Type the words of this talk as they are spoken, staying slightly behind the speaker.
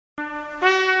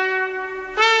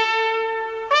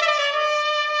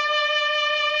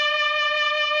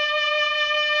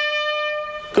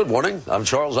Good morning. I'm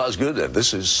Charles Osgood, and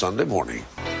this is Sunday Morning.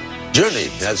 Journey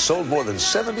has sold more than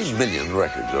 70 million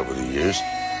records over the years.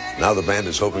 Now the band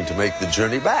is hoping to make the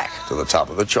journey back to the top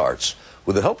of the charts.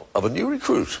 With the help of a new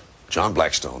recruit, John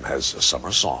Blackstone has a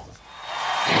summer song.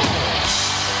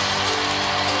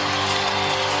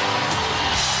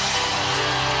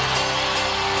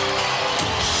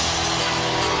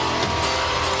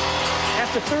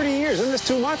 After 30 years, isn't this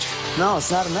too much? No,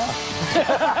 it's not enough.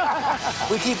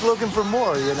 We keep looking for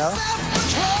more, you know?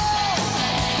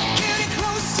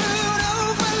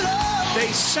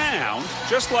 They sound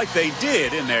just like they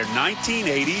did in their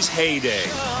 1980s heyday.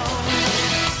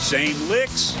 Same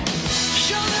licks,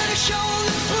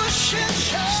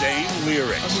 same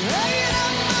lyrics.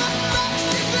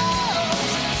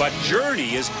 But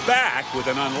Journey is back with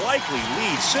an unlikely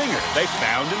lead singer they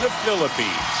found in the Philippines.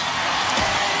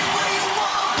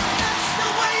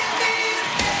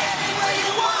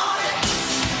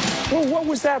 Well, what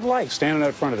was that like, standing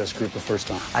out front of this group the first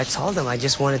time? I told them I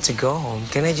just wanted to go home.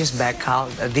 Can I just back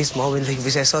out at this moment? Like,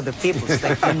 because I saw the people, it's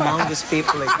like humongous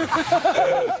people. Like,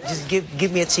 just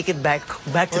give me a ticket back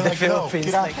to the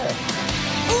Philippines. Like,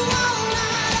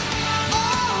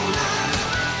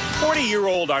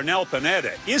 40-year-old Arnel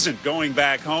Pineda isn't going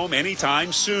back home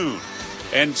anytime soon.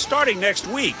 And starting next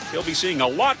week, he'll be seeing a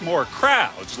lot more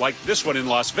crowds like this one in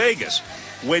Las Vegas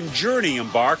when Journey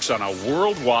embarks on a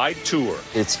worldwide tour.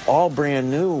 It's all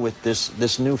brand new with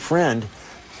this new friend,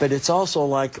 but it's also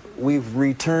like we've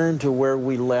returned to where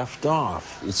we left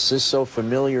off. It's just so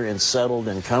familiar and settled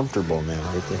and comfortable now.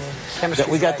 That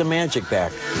we got the magic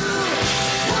back.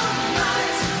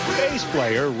 Bass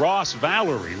player Ross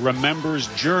Valerie remembers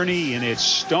Journey in its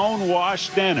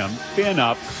stone-washed denim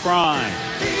pin-up prime,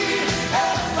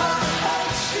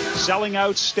 selling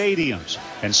out stadiums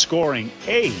and scoring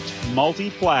 8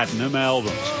 multi-platinum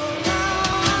albums.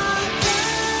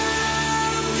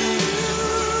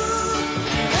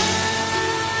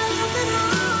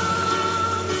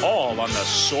 All on the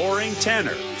soaring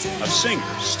tenor of singer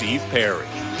Steve Perry.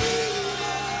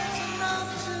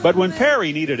 But when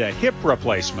Perry needed a hip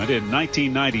replacement in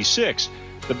 1996,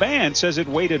 the band says it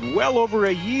waited well over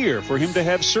a year for him to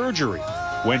have surgery.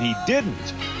 When he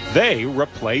didn't, they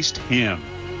replaced him.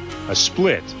 A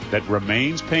split that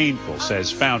remains painful,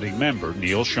 says founding member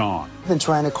Neil Sean. I've been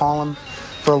trying to call him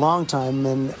for a long time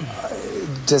and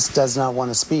just does not want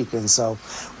to speak. And so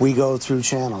we go through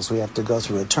channels. We have to go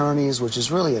through attorneys, which is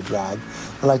really a drag.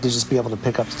 I like to just be able to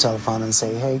pick up the telephone and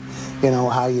say, hey, you know,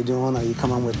 how you doing? Are you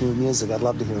coming with new music? I'd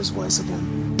love to hear his voice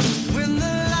again. When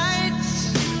the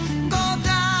lights go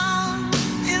down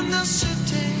in the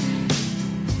city.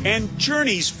 And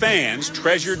Journey's fans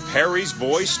treasured Perry's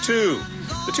voice too.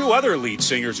 The two other lead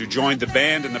singers who joined the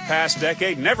band in the past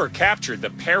decade never captured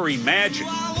the Perry magic.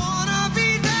 I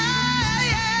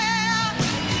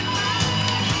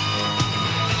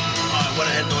went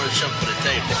ahead and ordered some for the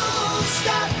tape.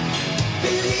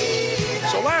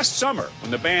 So last summer,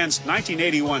 when the band's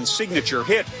 1981 signature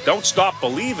hit, Don't Stop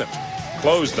Believin',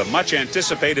 closed the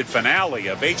much-anticipated finale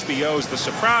of HBO's The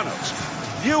Sopranos,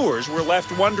 viewers were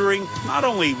left wondering not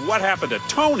only what happened to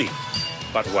Tony,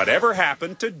 but whatever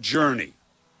happened to Journey.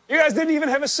 You guys didn't even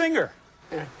have a singer.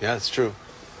 Yeah, that's true.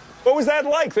 What was that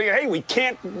like? Thinking, hey, we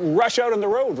can't rush out on the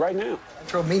road right now. it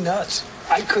drove me nuts.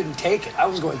 I couldn't take it. I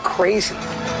was going crazy.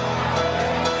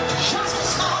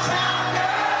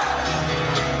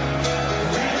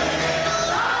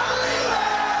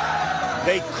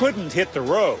 They couldn't hit the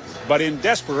road, but in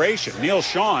desperation, Neil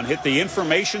Sean hit the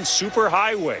information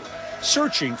superhighway,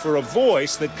 searching for a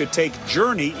voice that could take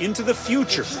Journey into the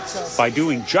future by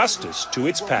doing justice to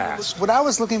its past. What I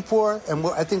was looking for, and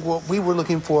I think what we were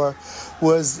looking for,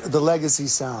 was the legacy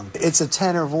sound. It's a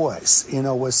tenor voice, you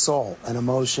know, with soul and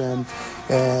emotion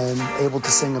and able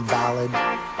to sing a ballad.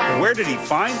 Where did he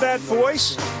find that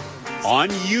voice? On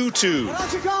YouTube.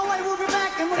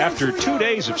 After 2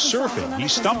 days of surfing, he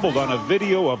stumbled on a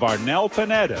video of Arnel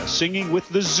Pineda singing with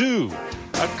The Zoo,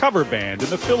 a cover band in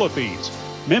the Philippines,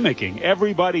 mimicking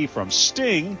everybody from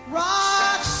Sting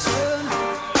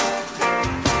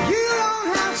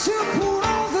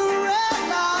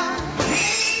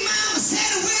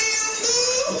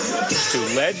to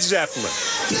Led Zeppelin.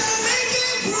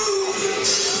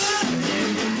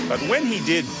 But when he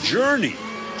did Journey,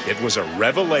 it was a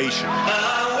revelation.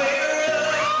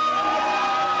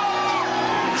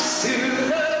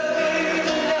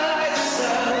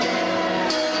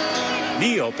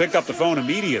 Neil picked up the phone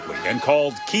immediately and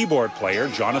called keyboard player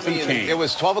Jonathan Cain. It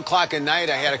was 12 o'clock at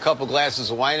night. I had a couple glasses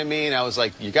of wine in me, and I was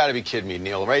like, you got to be kidding me,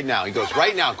 Neil, right now. He goes,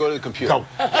 right now, go to the computer.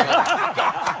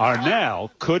 Arnel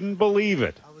couldn't believe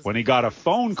it. when he got a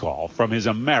phone call from his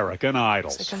American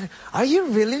idols. Like, are you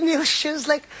really Neil? She was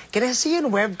like, can I see you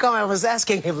in webcam? I was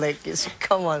asking him, like,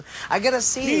 come on, I gotta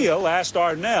see you. Neil asked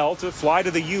Arnell to fly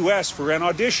to the U.S. for an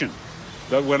audition.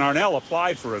 But when Arnell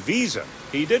applied for a visa,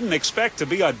 he didn't expect to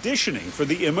be auditioning for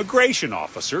the immigration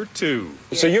officer, too.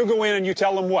 So you go in and you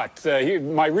tell them what?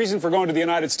 My reason for going to the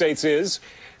United States is?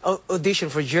 Audition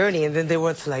for Journey, and then they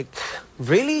were like,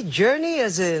 really? Journey?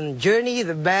 As in Journey,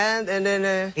 the band? And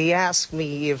then he asked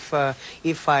me if I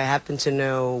happen to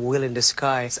know Wheel in the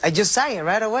Sky. I just sang it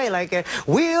right away, like,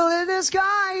 Wheel in the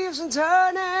Sky keeps on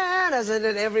turning. And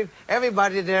then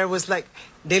everybody there was like,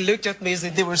 they looked at me as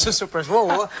if they were so surprised.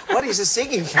 Whoa, what is he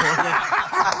singing for?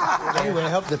 Anyway, I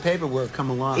hope the paperwork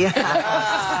come along. Yeah.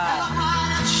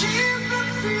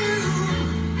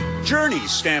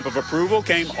 Journey's stamp of approval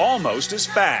came almost as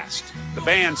fast. The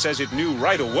band says it knew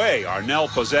right away Arnell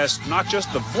possessed not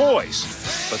just the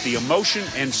voice, but the emotion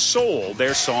and soul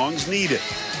their songs needed.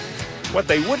 What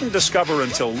they wouldn't discover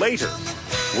until later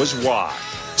was why.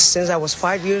 Since I was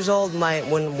 5 years old,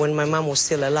 when my mom was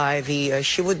still alive,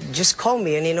 she would just call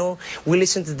me, and we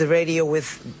listened to the radio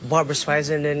with Barbra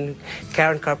Streisand and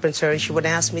Karen Carpenter, and she would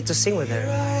ask me to sing with her.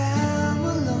 I am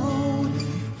alone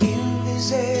in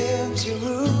this empty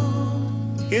room.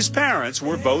 His parents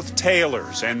were both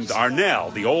tailors, and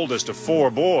Arnell, the oldest of 4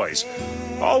 boys,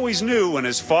 always knew when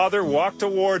his father walked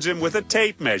towards him with a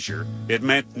tape measure, it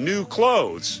meant new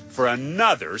clothes for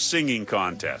another singing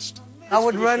contest. I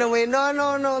would run away.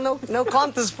 No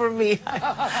contest for me.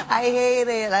 I hate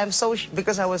it. I'm so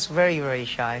because I was very, very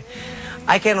shy.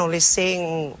 I can only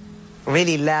sing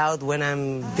really loud when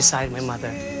I'm beside my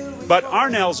mother. But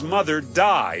Arnell's mother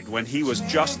died when he was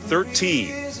just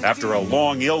 13 after a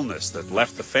long illness that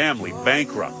left the family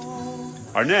bankrupt.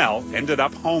 Arnell ended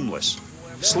up homeless,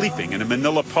 sleeping in a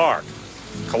Manila park,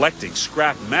 collecting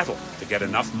scrap metal to get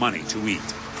enough money to eat.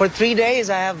 For 3 days,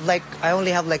 I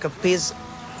only have like a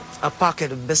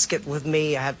pocket of biscuit with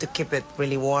me. I have to keep it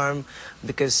really warm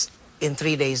because in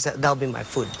 3 days that'll be my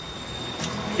food.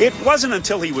 It wasn't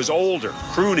until he was older,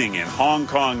 crooning in Hong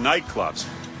Kong nightclubs,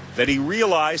 that he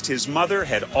realized his mother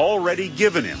had already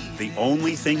given him the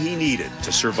only thing he needed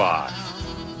to survive.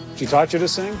 She taught you to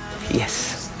sing?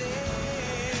 Yes.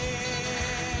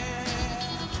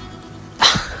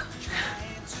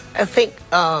 I think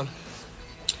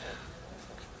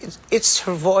it's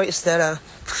her voice that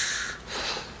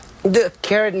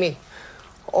carried me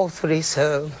all through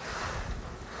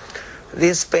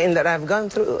this pain that I've gone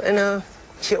through, and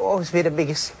she'll always be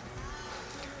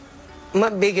my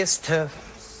biggest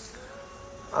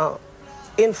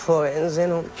influence.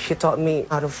 She taught me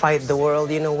how to fight the world.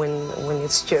 When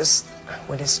it's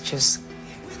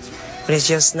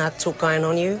just not too kind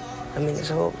on you. I mean,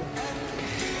 so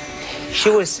she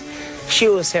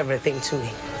was everything to me.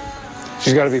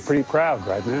 She's got to be pretty proud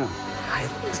right now. I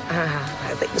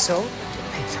think so.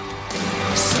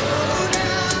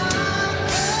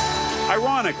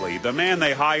 Ironically, the man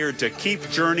they hired to keep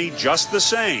Journey just the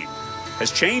same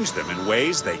has changed them in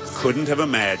ways they couldn't have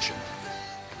imagined.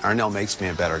 Arnell makes me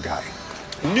a better guy.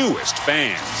 Newest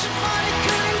fans.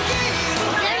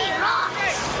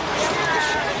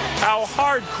 How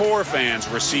hardcore fans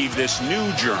receive this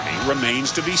new Journey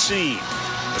remains to be seen,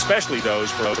 especially those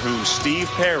for whom Steve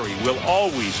Perry will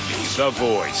always be the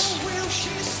voice.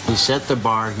 He set the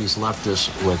bar. He's left us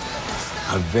with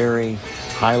a very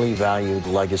highly valued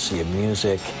legacy of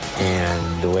music,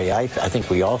 and the way I think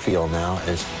we all feel now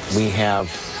is we have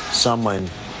someone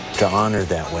to honor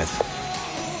that with.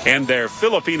 And their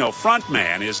Filipino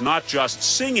frontman is not just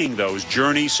singing those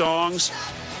Journey songs,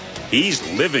 he's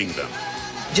living them.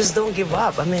 Just don't give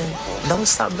up. I mean, don't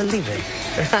stop believing.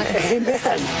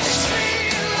 Amen.